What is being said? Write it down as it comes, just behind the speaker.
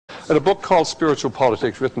in a book called Spiritual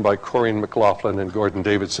Politics, written by Corrine McLaughlin and Gordon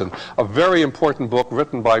Davidson, a very important book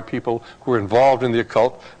written by people who are involved in the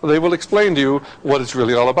occult. They will explain to you what it's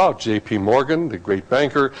really all about. J.P. Morgan, the great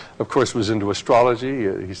banker, of course, was into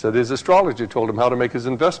astrology. He said his astrology told him how to make his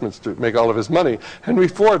investments, to make all of his money. Henry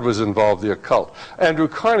Ford was involved in the occult. Andrew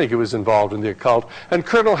Carnegie was involved in the occult. And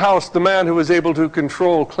Colonel House, the man who was able to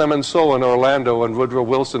control Clemenceau in Orlando and Woodrow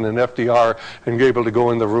Wilson and FDR, and be able to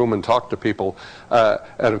go in the room and talk to people,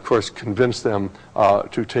 and of course convince them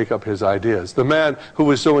to take up his ideas. The man who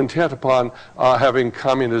was so intent upon having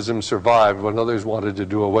communism survive when others wanted to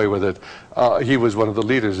do away with it, he was one of the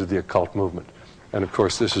leaders of the occult movement. And of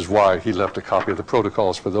course this is why he left a copy of the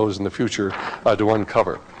protocols for those in the future to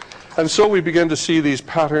uncover. And so we begin to see these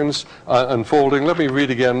patterns unfolding. Let me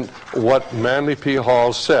read again what Manly P.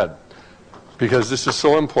 Hall said, because this is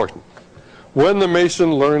so important. When the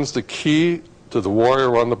Mason learns the key to the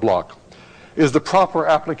warrior on the block is the proper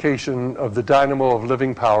application of the dynamo of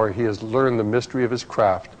living power, he has learned the mystery of his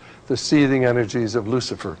craft. The seething energies of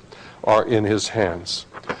Lucifer are in his hands.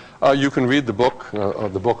 You can read the book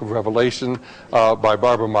of Revelation by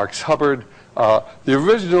Barbara Marx Hubbard. The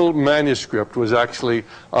original manuscript was actually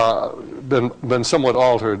been somewhat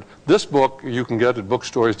altered. This book you can get at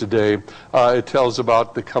bookstores today. It tells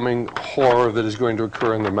about the coming horror that is going to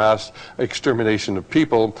occur in the mass extermination of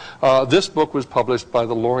people. This book was published by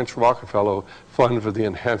the Lawrence Rockefeller Fund for the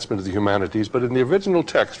Enhancement of the Humanities, but in the original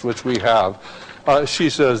text, which we have,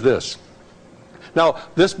 she says this. Now,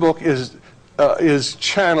 this book is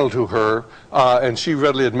channeled to her, and she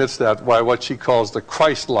readily admits that, by what she calls the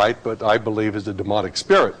Christ light, but I believe is a demonic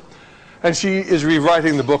spirit. And she is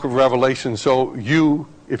rewriting the book of Revelation so you,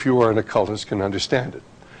 if you are an occultist, can understand it.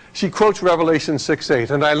 She quotes Revelation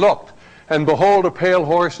 6:8, and I looked, and behold, a pale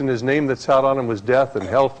horse, and his name that sat on him was Death, and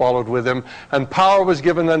hell followed with him, and power was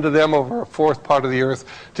given unto them over a fourth part of the earth,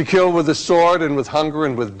 to kill with the sword, and with hunger,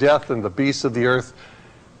 and with death, and the beasts of the earth.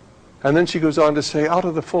 And then she goes on to say, out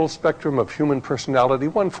of the full spectrum of human personality,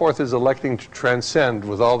 1/4 is electing to transcend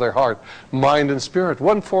with all their heart, mind, and spirit.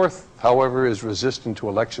 1/4, however, is resistant to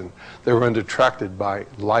election. They're unattracted by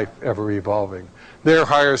life ever evolving. Their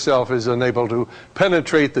higher self is unable to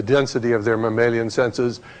penetrate the density of their mammalian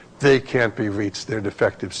senses. They can't be reached. They're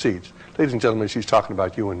defective seeds. Ladies and gentlemen, she's talking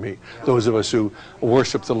about you and me, those of us who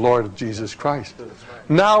worship the Lord Jesus Christ.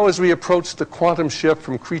 Now, as we approach the quantum shift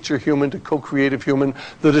from creature human to co-creative human,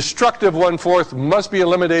 the destructive 1/4 must be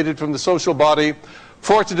eliminated from the social body.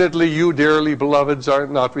 Fortunately, you, dearly beloveds, are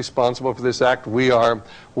not responsible for this act. We are.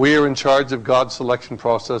 We are in charge of God's selection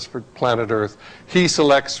process for planet Earth. He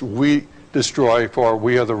selects, we destroy, for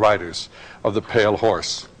we are the riders of the pale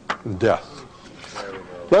horse, death.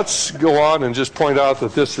 Let's go on and just point out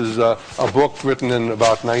that this is a book written in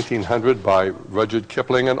about 1900 by Rudyard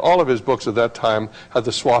Kipling, and all of his books at that time had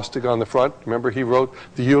the swastika on the front. Remember, he wrote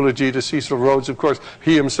the eulogy to Cecil Rhodes. Of course,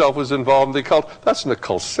 he himself was involved in the occult. That's an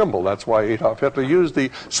occult symbol. That's why Adolf Hitler used the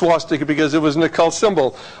swastika, because it was an occult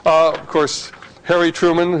symbol. Of course, Harry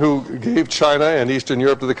Truman, who gave China and Eastern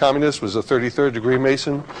Europe to the communists, was a 33rd degree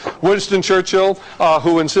Mason. Winston Churchill,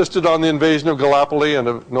 who insisted on the invasion of Gallipoli and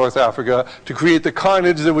of North Africa to create the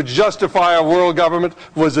carnage that would justify a world government,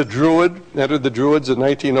 was a Druid, entered the Druids in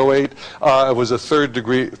 1908, was a 3rd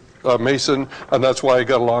degree Mason, and that's why he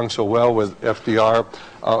got along so well with FDR.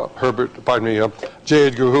 J.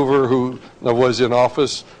 Edgar Hoover, who was in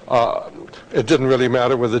office. It didn't really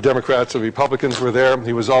matter whether the Democrats or Republicans were there.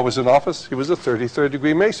 He was always in office. He was a 33rd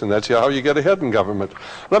degree Mason. That's how you get ahead in government.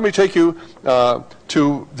 Let me take you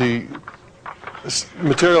to the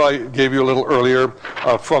material I gave you a little earlier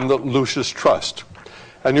from the Lucis Trust.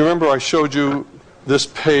 And you remember I showed you this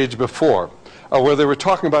page before, where they were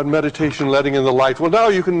talking about meditation, letting in the light. Well, now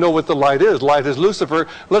you can know what the light is. Light is Lucifer.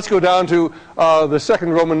 Let's go down to the second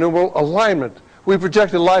Roman numeral, alignment. We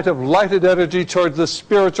project a light of lighted energy towards the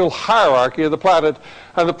spiritual hierarchy of the planet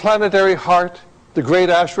and the planetary heart, the great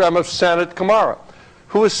ashram of Sanat Kumara.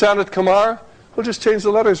 Who is Sanat Kumara? We'll just change the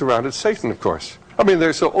letters around. It's Satan, of course. I mean,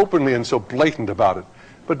 they're so openly and so blatant about it,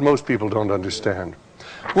 but most people don't understand.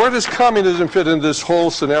 Where does communism fit into this whole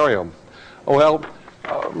scenario? Well,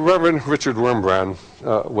 Reverend Richard Wurmbrand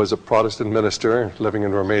was a Protestant minister living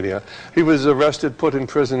in Romania. He was arrested, put in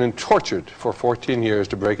prison, and tortured for 14 years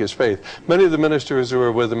to break his faith. Many of the ministers who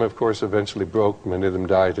were with him, of course, eventually broke. Many of them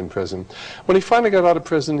died in prison. When he finally got out of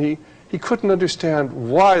prison, he couldn't understand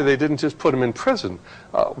why they didn't just put him in prison.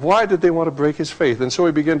 Why did they want to break his faith? And so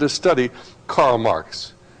he began to study Karl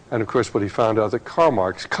Marx. And of course, what he found out that Karl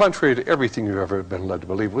Marx, contrary to everything you've ever been led to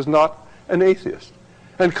believe, was not an atheist.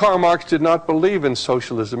 And Karl Marx did not believe in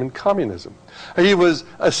socialism and communism. He was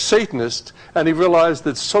a Satanist, and he realized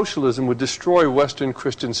that socialism would destroy Western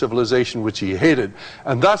Christian civilization, which he hated.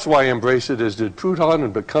 And that's why he embraced it, as did Proudhon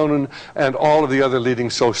and Bakunin and all of the other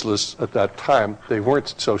leading socialists at that time. They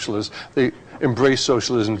weren't socialists. They embraced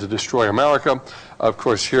socialism to destroy America. Of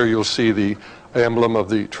course, here you'll see the emblem of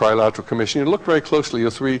the Trilateral Commission. You look very closely,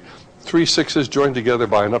 the three sixes joined together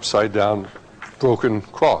by an upside-down broken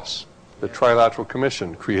cross. The Trilateral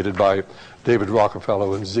Commission, created by David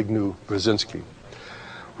Rockefeller and Zygmunt Brzezinski.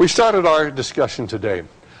 We started our discussion today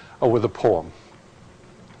with a poem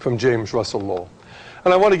from James Russell Lowell.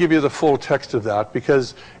 And I want to give you the full text of that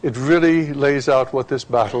because it really lays out what this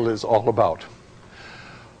battle is all about.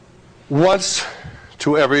 Once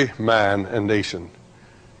to every man and nation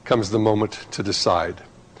comes the moment to decide.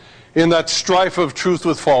 In that strife of truth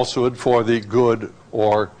with falsehood for the good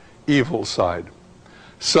or evil side.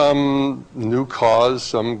 Some new cause,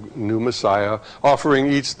 some new Messiah, offering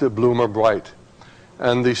each the bloomer bright.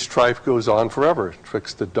 And the strife goes on forever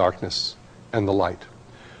twixt the darkness and the light.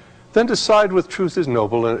 Then decide with truth is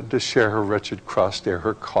noble, and to share her wretched crust, ere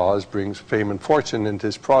her cause brings fame and fortune, and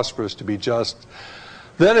 'tis prosperous to be just.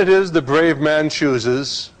 Then it is the brave man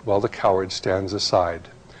chooses, while the coward stands aside,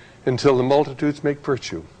 until the multitudes make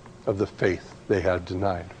virtue of the faith they had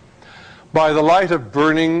denied. By the light of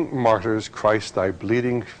burning martyrs, Christ, thy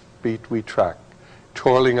bleeding feet we track,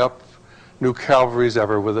 toiling up new Calvaries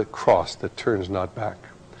ever with a cross that turns not back.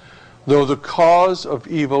 Though the cause of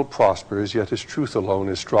evil prospers, yet his truth alone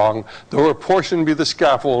is strong, though her portion be the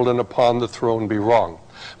scaffold and upon the throne be wrong.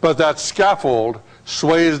 But that scaffold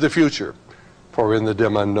sways the future, for in the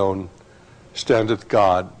dim unknown standeth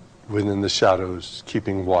God within the shadows,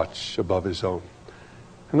 keeping watch above his own.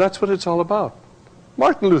 And that's what it's all about.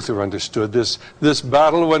 Martin Luther understood this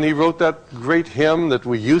battle when he wrote that great hymn that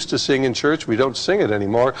we used to sing in church. We don't sing it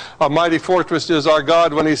anymore. A mighty fortress is our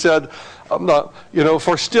God, when he said,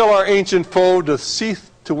 for still our ancient foe doth cease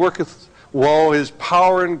to worketh woe. His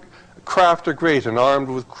power and craft are great, and armed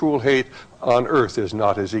with cruel hate on earth is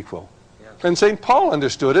not his equal. Yes. And St. Paul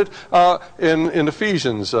understood it in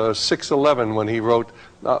Ephesians 6:11 when he wrote,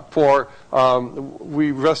 For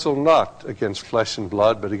we wrestle not against flesh and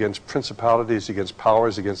blood, but against principalities, against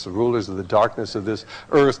powers, against the rulers of the darkness of this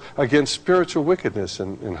earth, against spiritual wickedness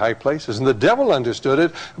in high places. And the devil understood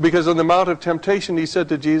it, because on the Mount of Temptation he said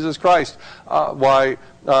to Jesus Christ,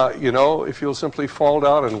 if you'll simply fall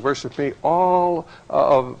down and worship me, all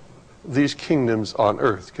of these kingdoms on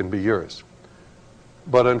earth can be yours.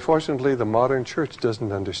 But unfortunately, the modern church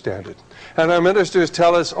doesn't understand it. And our ministers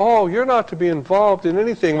tell us, you're not to be involved in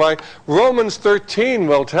anything. Why, Romans 13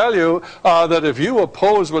 will tell you that if you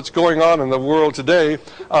oppose what's going on in the world today,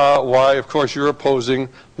 of course, you're opposing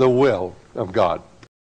the will of God.